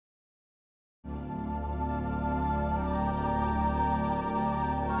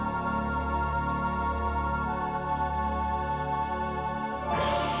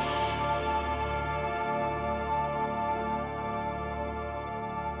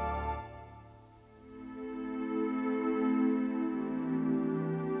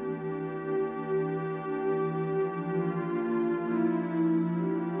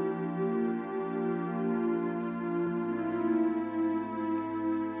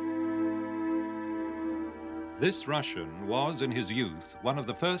This Russian was, in his youth, one of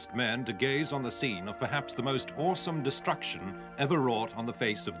the first men to gaze on the scene of perhaps the most awesome destruction ever wrought on the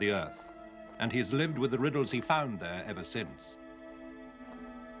face of the earth. And he has lived with the riddles he found there ever since.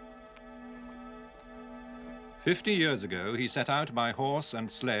 50 years ago, he set out by horse and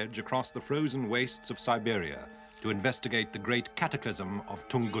sledge across the frozen wastes of Siberia to investigate the great cataclysm of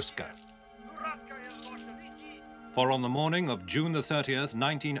Tunguska. For on the morning of June the 30th,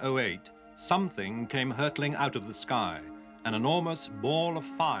 1908, something came hurtling out of the sky, an enormous ball of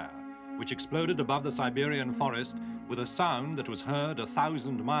fire, which exploded above the Siberian forest with a sound that was heard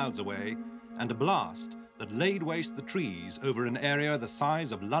 1,000 miles away, and a blast that laid waste the trees over an area the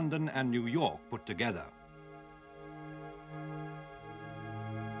size of London and New York put together.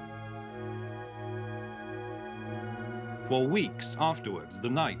 For weeks afterwards, the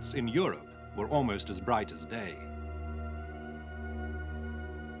nights in Europe were almost as bright as day.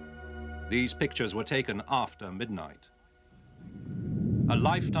 These pictures were taken after midnight. A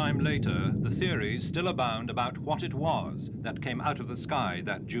lifetime later, the theories still abound about what it was that came out of the sky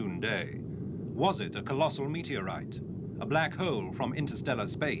that June day. Was it a colossal meteorite, a black hole from interstellar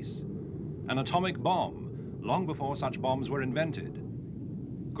space, an atomic bomb long before such bombs were invented?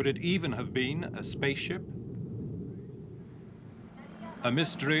 Could it even have been a spaceship? A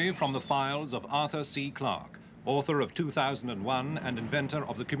mystery from the files of Arthur C. Clarke, author of 2001 and inventor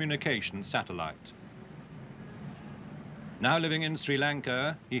of the communication satellite. Now living in Sri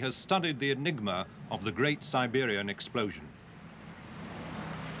Lanka, he has studied the enigma of the Great Siberian Explosion.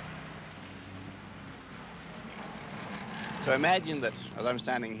 So imagine that, as I'm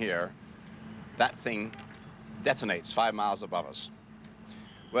standing here, that thing detonates 5 miles above us.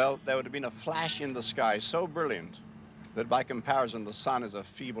 Well, there would have been a flash in the sky so brilliant that by comparison the sun is a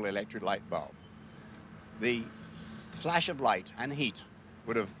feeble electric light bulb. The flash of light and heat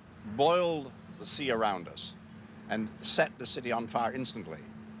would have boiled the sea around us and set the city on fire instantly.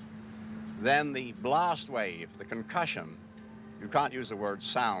 Then the blast wave, the concussion, you can't use the word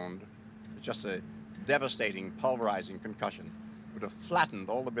sound, it's just a devastating, pulverizing concussion, would have flattened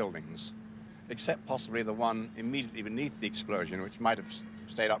all the buildings, except possibly the one immediately beneath the explosion, which might have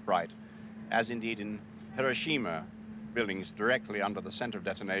stayed upright, as indeed in Hiroshima, buildings directly under the center of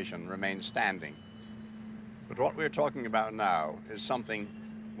detonation remain standing. But what we're talking about now is something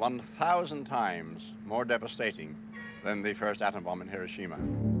 1,000 times more devastating than the first atom bomb in Hiroshima.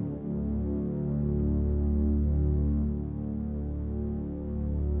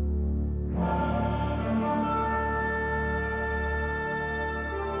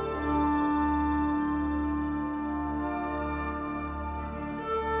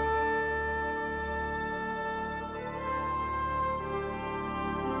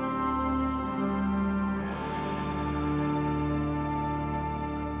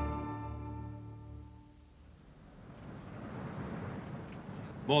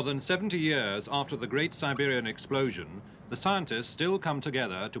 More than 70 years after the Great Siberian Explosion, the scientists still come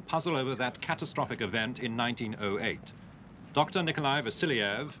together to puzzle over that catastrophic event in 1908. Dr. Nikolai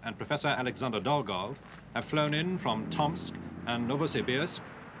Vasilyev and Professor Alexander Dolgov have flown in from Tomsk and Novosibirsk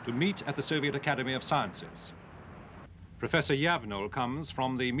to meet at the Soviet Academy of Sciences. Professor Yavnol comes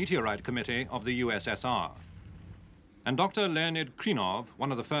from the Meteorite Committee of the USSR. And Dr. Leonid Krinov,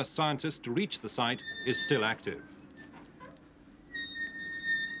 one of the first scientists to reach the site, is still active.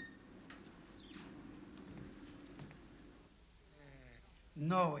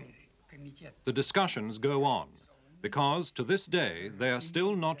 The discussions go on, because to this day they are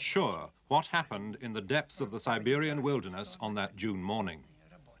still not sure what happened in the depths of the Siberian wilderness on that June morning.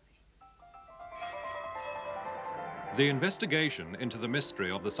 The investigation into the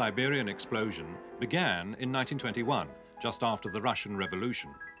mystery of the Siberian explosion began in 1921, just after the Russian Revolution.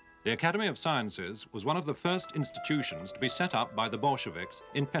 The Academy of Sciences was one of the first institutions to be set up by the Bolsheviks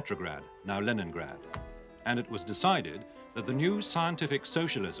in Petrograd, now Leningrad. And it was decided that the new scientific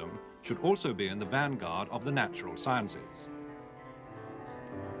socialism should also be in the vanguard of the natural sciences.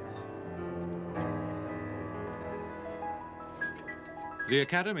 The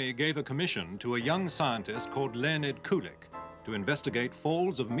Academy gave a commission to a young scientist called Leonid Kulik to investigate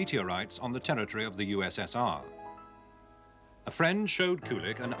falls of meteorites on the territory of the USSR. A friend showed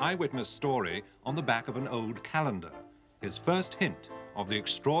Kulik an eyewitness story on the back of an old calendar, his first hint of the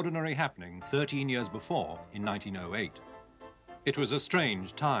extraordinary happening 13 years before in 1908. It was a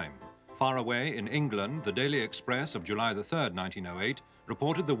strange time. Far away in England, the Daily Express of July the 3rd, 1908,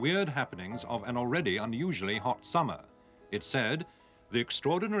 reported the weird happenings of an already unusually hot summer. It said, the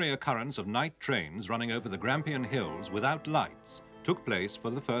extraordinary occurrence of night trains running over the Grampian Hills without lights took place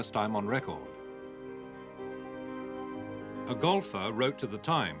for the first time on record. A golfer wrote to the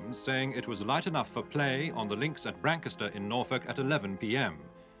Times saying it was light enough for play on the links at Brancaster in Norfolk at 11 p.m,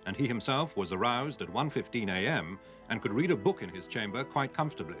 and he himself was aroused at 1:15 a.m. and could read a book in his chamber quite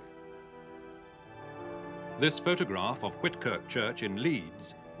comfortably. This photograph of Whitkirk Church in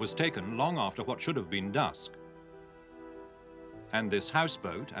Leeds was taken long after what should have been dusk. And this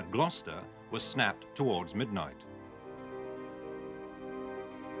houseboat at Gloucester was snapped towards midnight.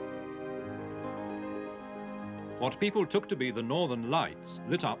 What people took to be the Northern Lights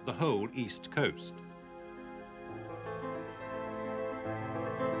lit up the whole east coast.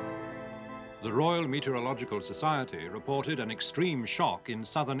 The Royal Meteorological Society reported an extreme shock in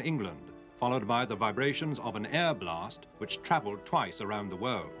southern England, followed by the vibrations of an air blast which traveled twice around the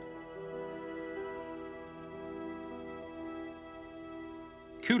world.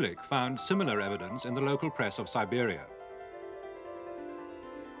 Kulik found similar evidence in the local press of Siberia.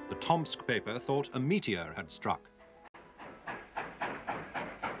 The Tomsk paper thought a meteor had struck.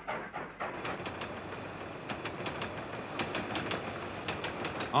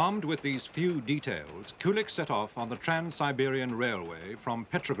 Armed with these few details, Kulik set off on the Trans-Siberian Railway from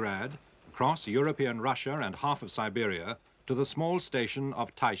Petrograd, across European Russia and half of Siberia, to the small station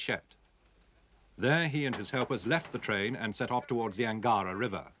of Taishet. There he and his helpers left the train and set off towards the Angara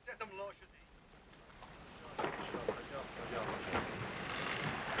River.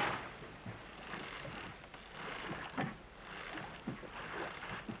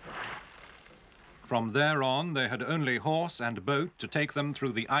 From there on, they had only horse and boat to take them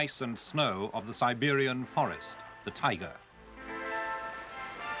through the ice and snow of the Siberian forest, the taiga.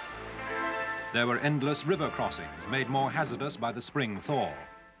 There were endless river crossings, made more hazardous by the spring thaw.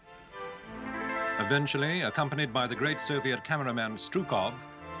 Eventually, accompanied by the great Soviet cameraman Strukov,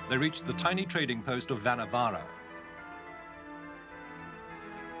 they reached the tiny trading post of Vanavara.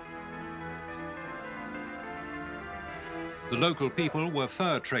 The local people were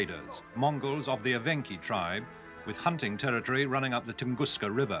fur traders, Mongols of the Evenki tribe, with hunting territory running up the Tunguska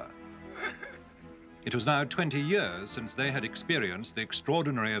River. It was now 20 years since they had experienced the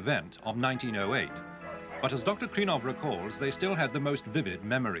extraordinary event of 1908. But as Dr. Krinov recalls, they still had the most vivid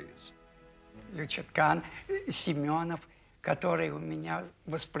memories.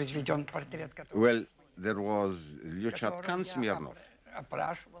 Well, there was Lyuchatkhan Smirnov.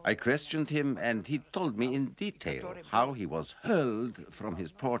 I questioned him, and he told me in detail how he was hurled from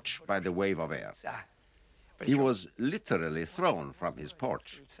his porch by the wave of air. He was literally thrown from his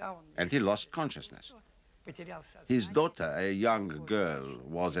porch, and he lost consciousness. His daughter, a young girl,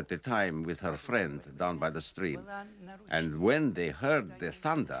 was at the time with her friend down by the stream, and when they heard the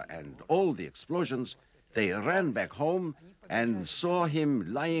thunder and all the explosions, they ran back home and saw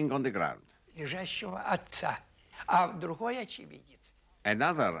him lying on the ground.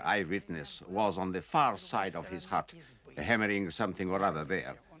 Another eyewitness was on the far side of his hut, hammering something or other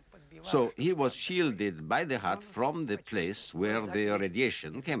there. So he was shielded by the hut from the place where the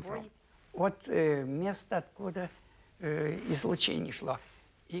radiation came from.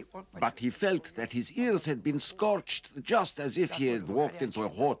 But he felt that his ears had been scorched just as if he had walked into a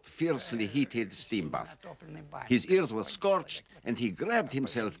hot, fiercely heated steam bath. His ears were scorched, and he grabbed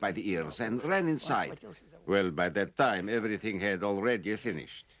himself by the ears and ran inside. Well, by that time, everything had already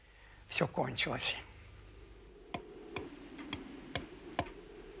finished.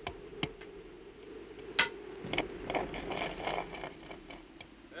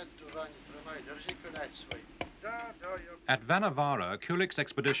 At Vanavara, Kulik's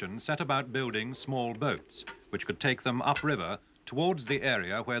expedition set about building small boats, which could take them upriver towards the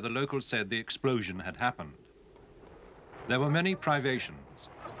area where the locals said the explosion had happened. There were many privations.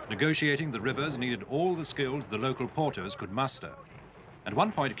 Negotiating the rivers needed all the skills the local porters could muster. At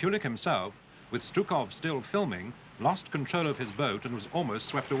one point, Kulik himself, with Strukov still filming, lost control of his boat and was almost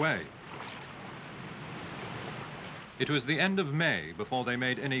swept away. It was the end of May before they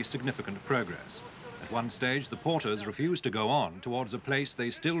made any significant progress. At one stage, the porters refused to go on towards a place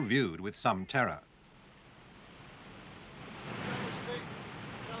they still viewed with some terror.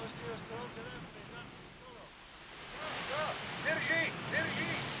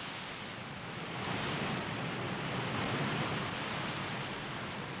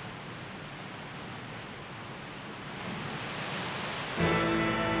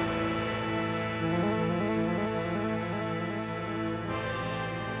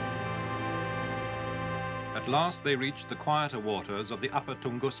 At last they reached the quieter waters of the upper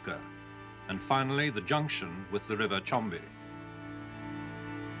Tunguska, and finally the junction with the river Chombi.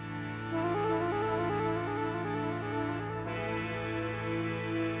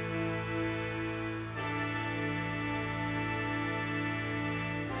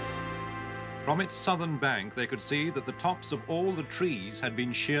 From its southern bank, they could see that the tops of all the trees had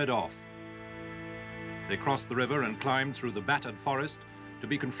been sheared off. They crossed the river and climbed through the battered forest to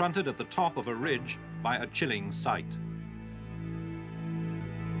be confronted at the top of a ridge by a chilling sight.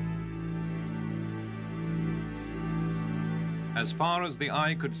 As far as the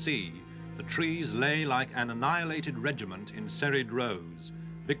eye could see, the trees lay like an annihilated regiment in serried rows,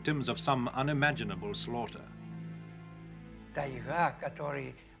 victims of some unimaginable slaughter. Тайга,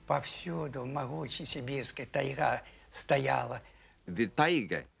 который повсюду, могучая сибирская тайга стояла. The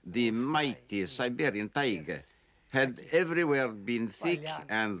taiga, the mighty Siberian taiga, had everywhere been thick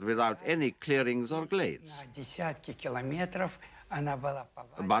and without any clearings or glades. Десятки километров она была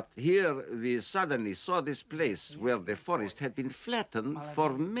повалена. But here we suddenly saw this place where the forest had been flattened for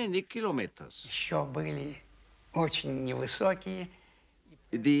many kilometers. Еще были очень невысокие.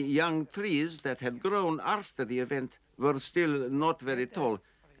 The young trees that had grown after the event were still not very tall,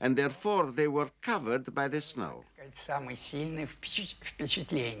 and therefore they were covered by the snow. Самое сильное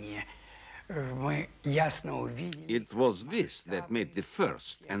впечатление. Мы ясно увидели. It was this that made the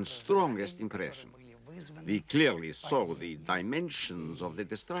first and strongest impression. We clearly saw the dimensions of the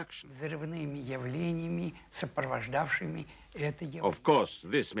destruction. Взрывными явлениями, сопровождавшими это явление. Of course,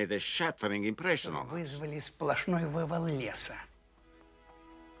 this made a shattering impression on us. Вызвали сплошной вывал леса.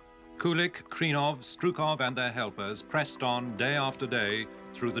 Kulik, Krinov, Strukov and their helpers pressed on day after day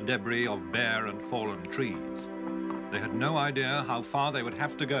through the debris of bare and fallen trees. They had no idea how far they would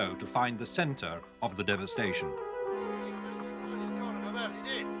have to go to find the center of the devastation.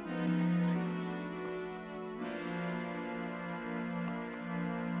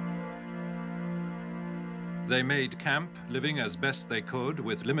 They made camp, living as best they could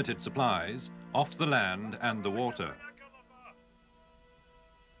with limited supplies, off the land and the water.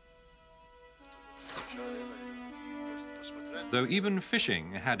 Though even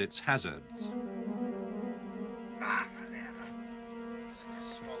fishing had its hazards.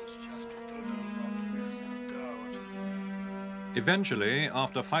 Eventually,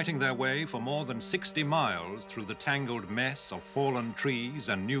 after fighting their way for more than 60 miles through the tangled mess of fallen trees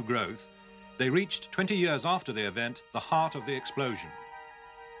and new growth, they reached, 20 years after the event, the heart of the explosion.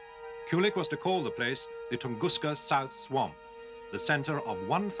 Kulik was to call the place the Tunguska South Swamp, the center of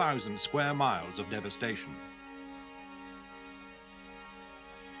 1,000 square miles of devastation.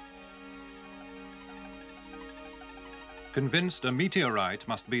 Convinced a meteorite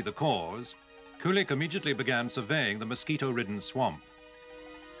must be the cause, Kulik immediately began surveying the mosquito-ridden swamp.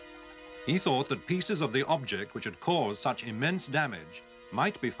 He thought that pieces of the object which had caused such immense damage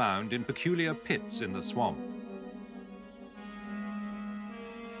might be found in peculiar pits in the swamp.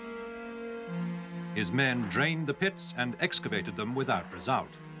 His men drained the pits and excavated them without result.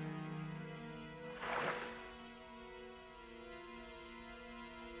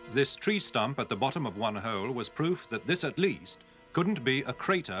 This tree stump at the bottom of one hole was proof that this at least couldn't be a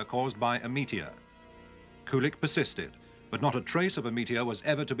crater caused by a meteor. Kulik persisted, but not a trace of a meteor was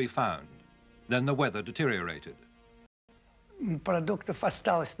ever to be found. Then the weather deteriorated. Продуктов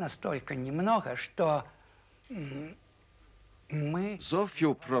осталось настолько немного, что мы... So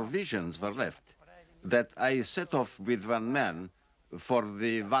few provisions were left that I set off with one man for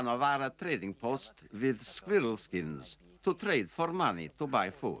the Vanavara trading post with squirrel skins to trade for money to buy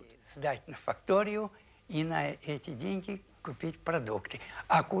food. Сдать на факторию и на эти деньги купить продукты.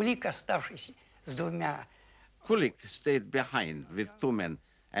 А Кулик, оставшись с двумя... Kulik stayed behind with two men,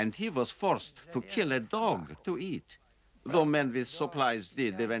 and he was forced to kill a dog to eat, though men with supplies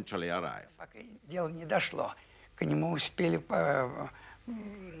did eventually arrive. Пока дело не дошло, к нему успели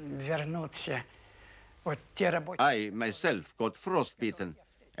вернуться вот те рабочие... I myself got frostbitten,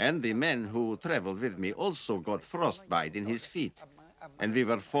 and the men who traveled with me also got frostbite in his feet, and we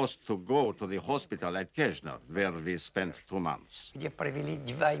were forced to go to the hospital at Keshner, where we spent 2 months. Где провели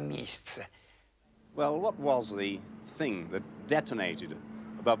 2 месяца. Well, what was the thing that detonated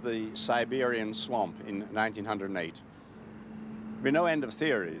above the Siberian swamp in 1908? There be no end of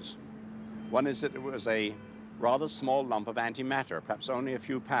theories. One is that it was a rather small lump of antimatter, perhaps only a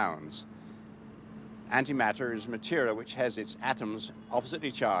few pounds. Antimatter is material which has its atoms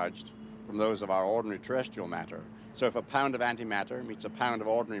oppositely charged from those of our ordinary terrestrial matter. So if a pound of antimatter meets a pound of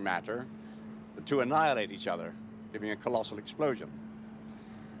ordinary matter, the two annihilate each other, giving a colossal explosion.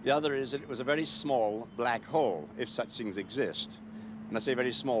 The other is that it was a very small black hole, if such things exist. And I say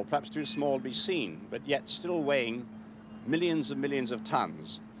very small, perhaps too small to be seen, but yet still weighing millions and millions of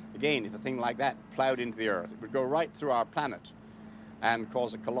tons. Again, if a thing like that plowed into the Earth, it would go right through our planet and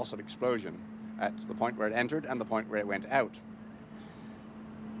cause a colossal explosion at the point where it entered and the point where it went out.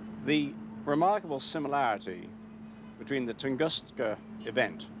 The remarkable similarity between the Tunguska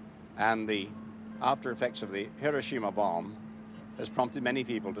event And the after effects of the Hiroshima bomb has prompted many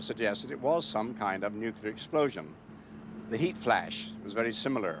people to suggest that it was some kind of nuclear explosion. The heat flash was very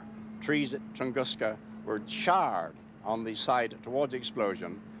similar. Trees at Tunguska were charred on the side towards the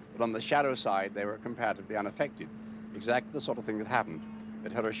explosion, but on the shadow side they were comparatively unaffected. Exactly the sort of thing that happened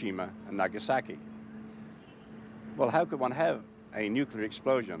at Hiroshima and Nagasaki. Well, how could one have a nuclear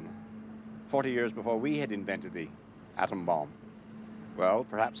explosion 40 years before we had invented the atom bomb? Well,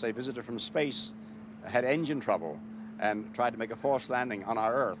 perhaps a visitor from space had engine trouble and tried to make a forced landing on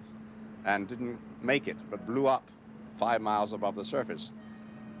our Earth and didn't make it, but blew up 5 miles above the surface.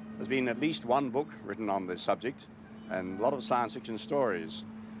 There's been at least one book written on this subject and a lot of science fiction stories.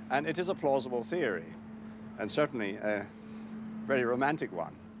 And it is a plausible theory, and certainly a very romantic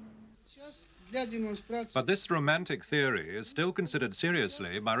one. But this romantic theory is still considered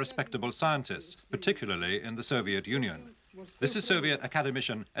seriously by respectable scientists, particularly in the Soviet Union. This is Soviet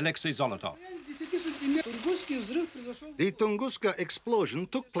academician Alexei Zolotov. The Tunguska explosion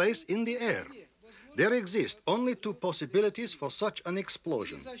took place in the air. There exist only two possibilities for such an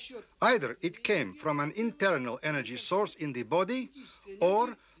explosion. Either it came from an internal energy source in the body,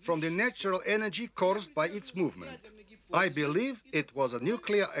 or from the natural energy caused by its movement. I believe it was a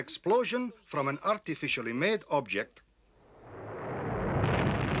nuclear explosion from an artificially made object.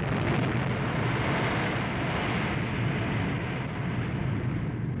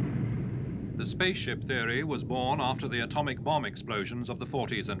 The spaceship theory was born after the atomic bomb explosions of the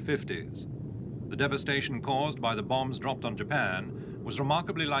 40s and 50s. The devastation caused by the bombs dropped on Japan was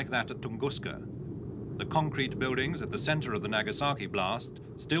remarkably like that at Tunguska. The concrete buildings at the center of the Nagasaki blast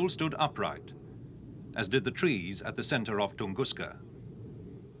still stood upright, as did the trees at the center of Tunguska.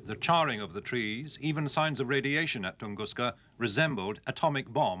 The charring of the trees, even signs of radiation at Tunguska, resembled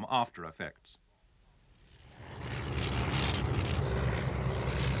atomic bomb after effects.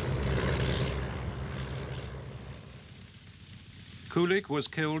 Kulik was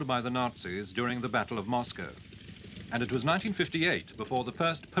killed by the Nazis during the Battle of Moscow, and it was 1958 before the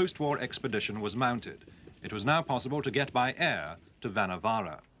first post-war expedition was mounted. It was now possible to get by air to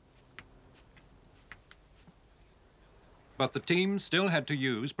Vanavara. But the team still had to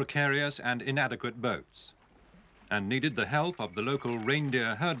use precarious and inadequate boats, and needed the help of the local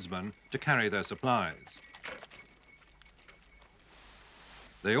reindeer herdsmen to carry their supplies.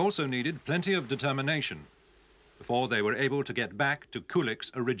 They also needed plenty of determination before they were able to get back to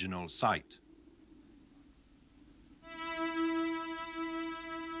Kulik's original site.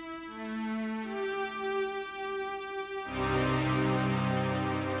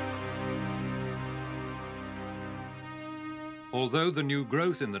 Although the new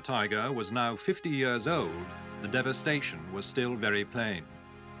growth in the taiga was now 50 years old, the devastation was still very plain.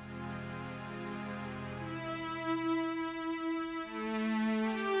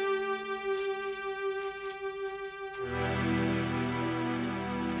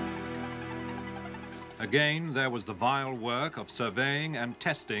 Again, there was the vile work of surveying and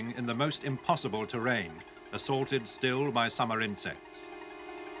testing in the most impossible terrain, assaulted still by summer insects.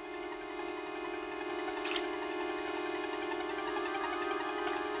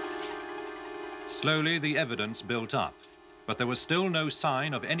 Slowly, the evidence built up, but there was still no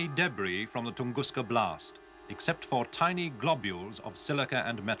sign of any debris from the Tunguska blast, except for tiny globules of silica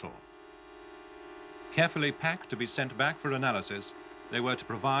and metal. Carefully packed to be sent back for analysis, they were to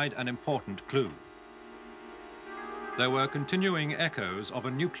provide an important clue. There were continuing echoes of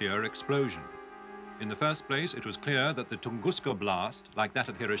a nuclear explosion. In the first place, it was clear that the Tunguska blast, like that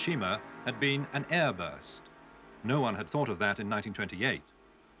at Hiroshima, had been an airburst. No one had thought of that in 1928.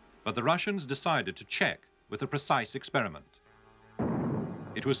 But the Russians decided to check with a precise experiment.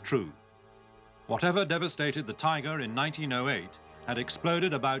 It was true. Whatever devastated the Taiga in 1908 had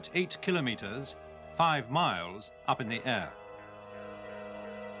exploded about 8 kilometers, 5 miles, up in the air.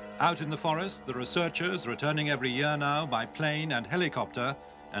 Out in the forest, the researchers, returning every year now by plane and helicopter,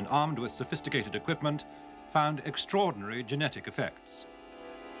 and armed with sophisticated equipment, found extraordinary genetic effects.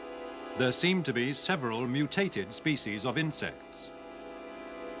 There seemed to be several mutated species of insects.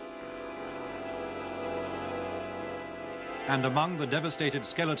 And among the devastated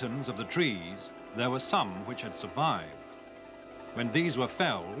skeletons of the trees, there were some which had survived. When these were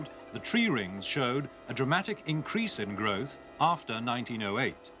felled, the tree rings showed a dramatic increase in growth after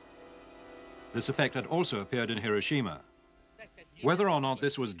 1908. This effect had also appeared in Hiroshima. Whether or not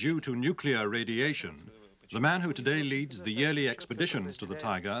this was due to nuclear radiation, the man who today leads the yearly expeditions to the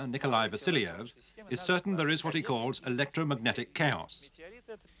Taiga, Nikolai Vasilyev, is certain there is what he calls electromagnetic chaos.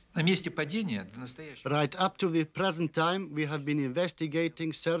 Right up to the present time, we have been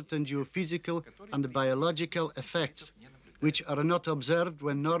investigating certain geophysical and biological effects which are not observed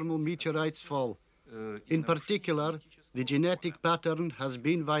when normal meteorites fall. In particular, the genetic pattern has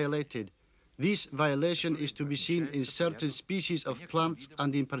been violated. This violation is to be seen in certain species of plants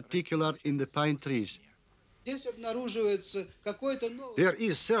and in particular in the pine trees. There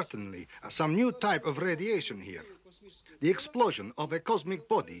is certainly some new type of radiation here. The explosion of a cosmic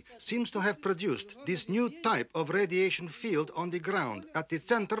body seems to have produced this new type of radiation field on the ground at the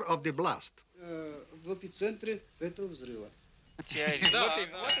center of the blast.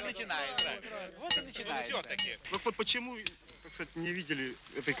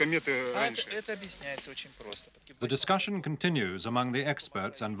 The discussion continues among the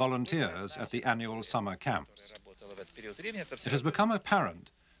experts and volunteers at the annual summer camps. It has become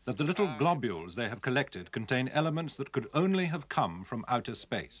apparent that the little globules they have collected contain elements that could only have come from outer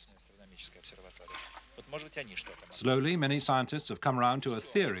space. Slowly, many scientists have come round to a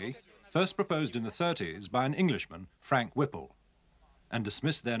theory first proposed in the 30s by an Englishman, Frank Whipple, and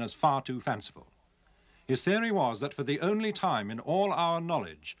dismissed then as far too fanciful. His theory was that for the only time in all our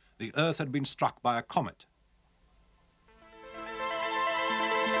knowledge, the Earth had been struck by a comet.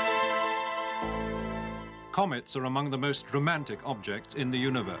 Comets are among the most romantic objects in the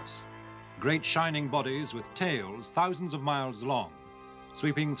universe. Great shining bodies with tails thousands of miles long,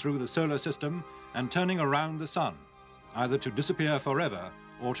 sweeping through the solar system and turning around the sun, either to disappear forever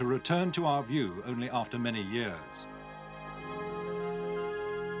or to return to our view only after many years.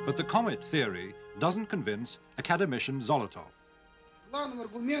 But the comet theory doesn't convince academician Zolotov.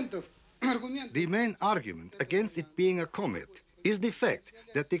 The main argument against it being a comet is the fact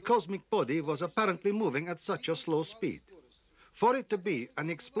that the cosmic body was apparently moving at such a slow speed. For it to be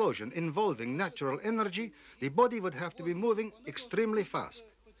an explosion involving natural energy, the body would have to be moving extremely fast.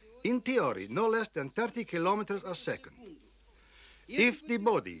 In theory, no less than 30 kilometers a second. If the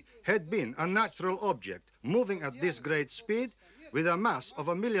body had been a natural object moving at this great speed, with a mass of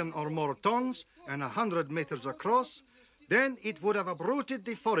 1 million or more tons and 100 meters across, then it would have uprooted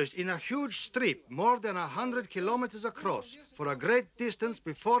the forest in a huge strip more than 100 kilometers across for a great distance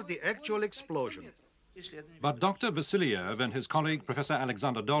before the actual explosion. But Dr. Vasilyev and his colleague Professor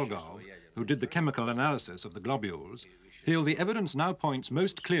Alexander Dolgov, who did the chemical analysis of the globules, feel the evidence now points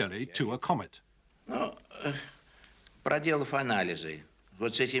most clearly to a comet. Проделав анализы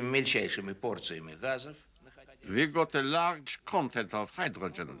вот с этими мельчайшими порциями газов, we got a large content of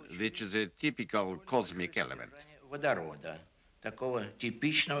hydrogen, which is a typical cosmic element. Водорода, такого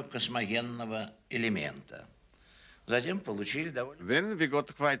типичного космогенного элемента. Затем получили довольно... Then we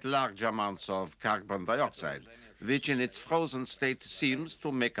got quite large amounts of carbon dioxide, which in its frozen state seems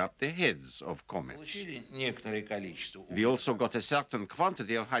to make up the heads of comets. Получили некоторое количество... We also got a certain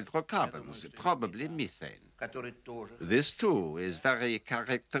quantity of hydrocarbons, probably methane. This, too, is very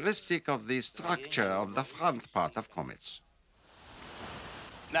characteristic of the structure of the front part of comets.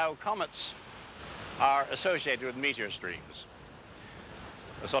 Now, comets are associated with meteor streams,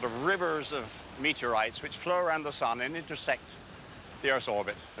 a sort of rivers of meteorites which flow around the sun and intersect the Earth's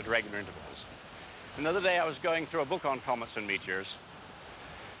orbit at regular intervals. Another day I was going through a book on comets and meteors,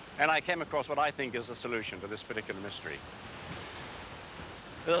 and I came across what I think is the solution to this particular mystery.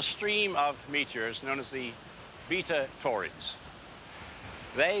 There's a stream of meteors known as the Beta Taurids.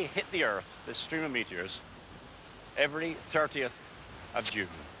 They hit the Earth, this stream of meteors, every 30th of June,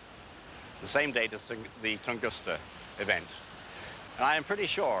 the same date as the Tunguska event. And I am pretty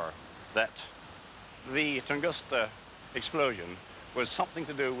sure that the Tunguska explosion was something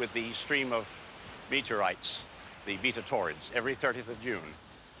to do with the stream of meteorites, the Beta Taurids, every 30th of June.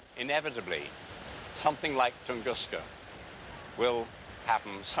 Inevitably, something like Tunguska will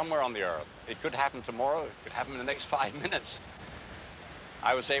happen somewhere on the Earth. It could happen tomorrow, it could happen in the next 5 minutes.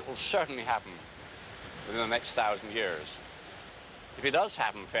 I would say it will certainly happen within the next 1,000 years. If it does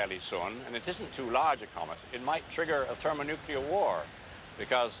happen fairly soon, and it isn't too large a comet, it might trigger a thermonuclear war,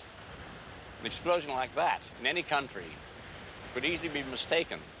 because an explosion like that in any country could easily be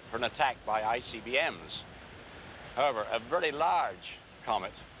mistaken for an attack by ICBMs. However, a very large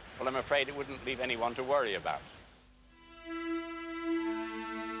comet, well, I'm afraid it wouldn't leave anyone to worry about.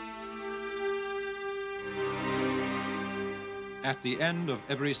 At the end of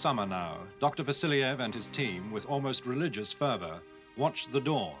every summer now, Dr. Vasilyev and his team, with almost religious fervor, watch the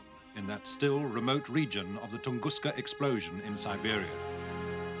dawn in that still remote region of the Tunguska explosion in Siberia.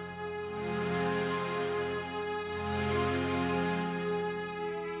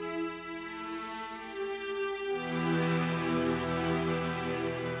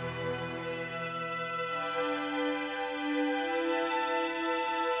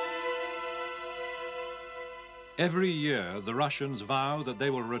 Every year, the Russians vow that they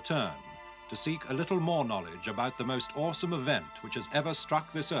will return to seek a little more knowledge about the most awesome event which has ever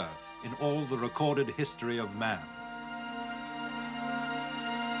struck this earth in all the recorded history of man.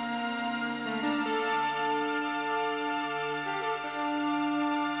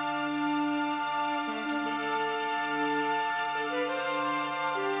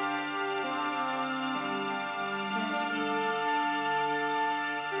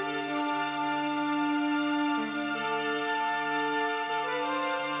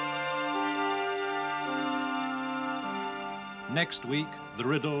 Next week, the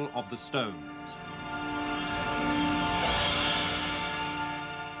riddle of the stones.